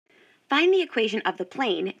find the equation of the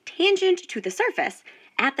plane tangent to the surface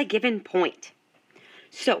at the given point.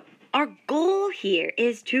 So our goal here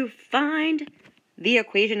is to find the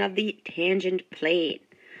equation of the tangent plane.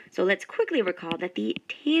 So let's quickly recall that the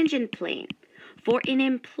tangent plane for an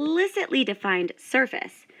implicitly defined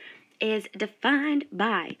surface is defined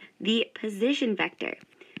by the position vector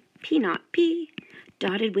P naught P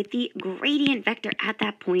dotted with the gradient vector at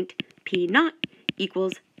that point P naught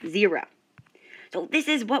equals 0. So this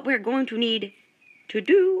is what we're going to need to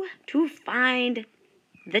do to find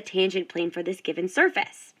the tangent plane for this given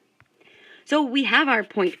surface. So we have our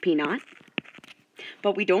point P naught,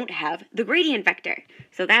 but we don't have the gradient vector.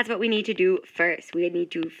 So that's what we need to do first. We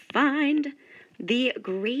need to find the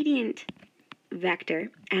gradient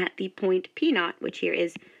vector at the point P naught, which here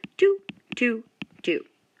is 2, 2, 2.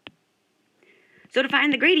 So to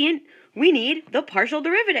find the gradient, we need the partial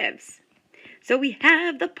derivatives. So we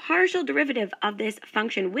have the partial derivative of this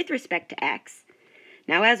function with respect to x.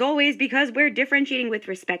 Now, as always, because we're differentiating with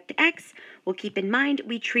respect to x, we'll keep in mind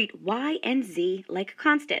we treat y and z like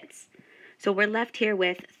constants. So we're left here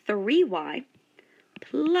with 3y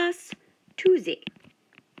plus 2z.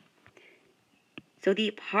 So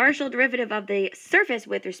the partial derivative of the surface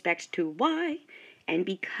with respect to y, and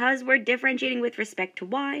because we're differentiating with respect to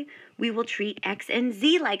y, we will treat x and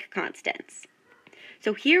z like constants.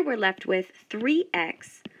 So here we're left with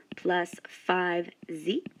 3x plus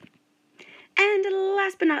 5z. And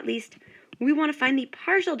last but not least, we want to find the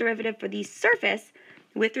partial derivative for the surface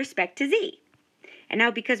with respect to z. And now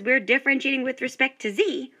because we're differentiating with respect to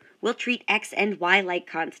z, we'll treat x and y like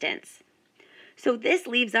constants. So this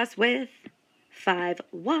leaves us with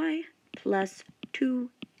 5y plus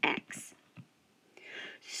 2x.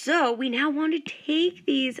 So we now want to take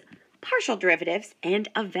these partial derivatives and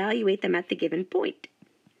evaluate them at the given point.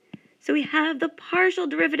 So we have the partial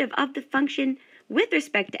derivative of the function with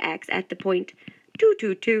respect to x at the point 2,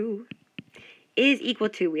 2, 2 is equal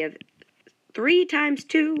to, we have 3 times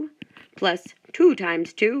 2 plus 2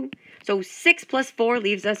 times 2. So 6 plus 4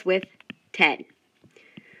 leaves us with 10.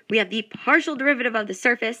 We have the partial derivative of the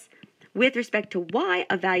surface with respect to y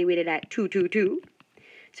evaluated at 2, 2, 2.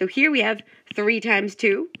 So here we have 3 times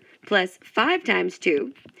 2 plus 5 times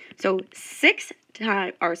 2. So 6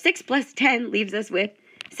 plus 10 leaves us with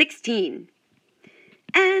 16.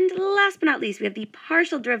 And last but not least, we have the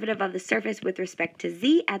partial derivative of the surface with respect to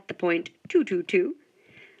z at the point 2, 2, 2.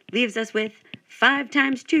 Leaves us with 5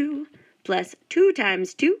 times 2 plus 2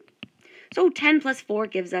 times 2. So 10 plus 4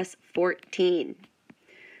 gives us 14.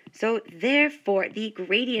 So therefore, the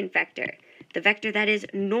gradient vector, the vector that is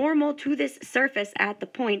normal to this surface at the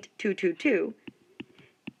point 2, 2, 2,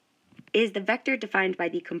 is the vector defined by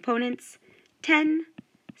the components 10,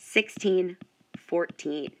 16,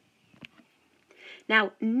 14.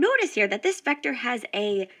 Now, notice here that this vector has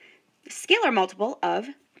a scalar multiple of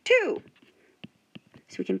 2.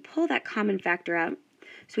 So we can pull that common factor out.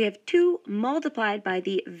 So we have 2 multiplied by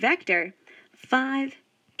the vector 5,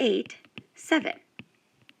 8, 7.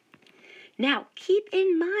 Now, keep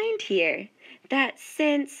in mind here that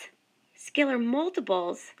since scalar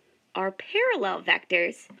multiples are parallel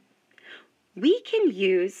vectors, we can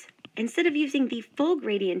use, instead of using the full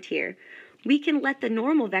gradient here, we can let the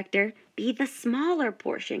normal vector be the smaller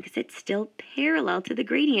portion because it's still parallel to the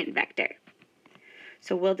gradient vector.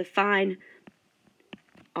 So we'll define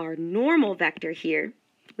our normal vector here,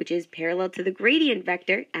 which is parallel to the gradient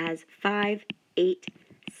vector, as 5, 8,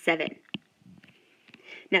 7.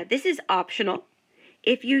 Now this is optional.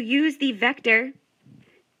 If you use the vector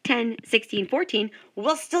 10, 16, 14,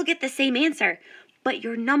 we'll still get the same answer, but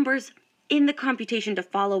your numbers in the computation to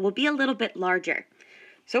follow will be a little bit larger.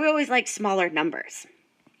 So we always like smaller numbers.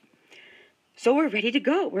 So we're ready to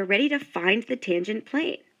go. We're ready to find the tangent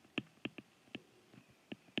plane.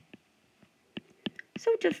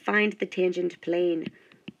 So to find the tangent plane,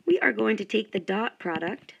 we are going to take the dot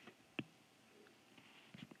product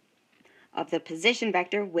of the position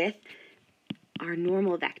vector with our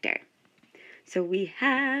normal vector. So we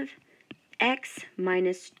have x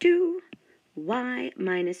minus 2, y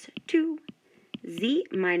minus 2, z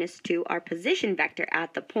minus 2, our position vector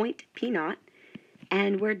at the point P naught,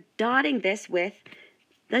 and we're dotting this with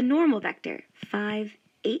the normal vector, 5,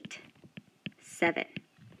 8, 7,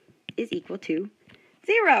 is equal to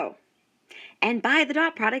 0. And by the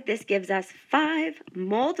dot product, this gives us 5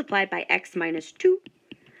 multiplied by x minus 2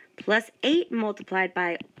 plus 8 multiplied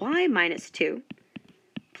by y minus 2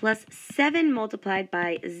 plus 7 multiplied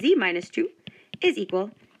by z minus 2 is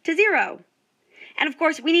equal to 0. And of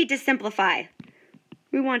course, we need to simplify.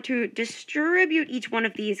 We want to distribute each one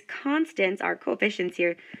of these constants, our coefficients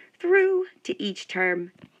here, through to each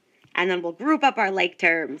term, and then we'll group up our like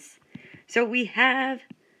terms. So we have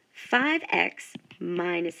 5x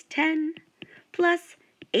minus 10 plus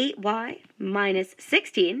 8y minus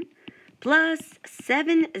 16 plus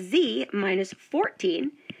 7z minus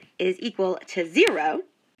 14 is equal to 0.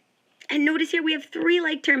 And notice here we have three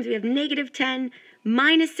like terms. We have negative 10,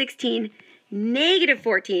 minus 16, negative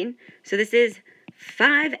 14. So this is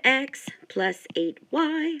 5x plus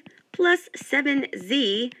 8y plus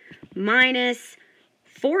 7z minus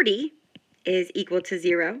 40 is equal to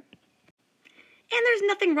 0. And there's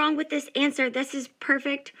nothing wrong with this answer. This is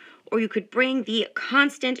perfect. Or you could bring the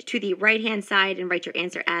constant to the right-hand side and write your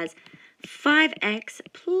answer as 5x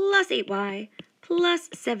plus 8y plus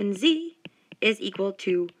 7z is equal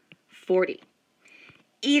to 40.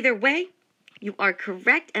 Either way, you are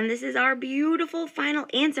correct, and this is our beautiful final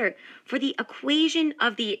answer for the equation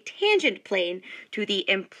of the tangent plane to the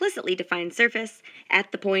implicitly defined surface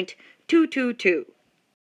at the point 2, 2, 2.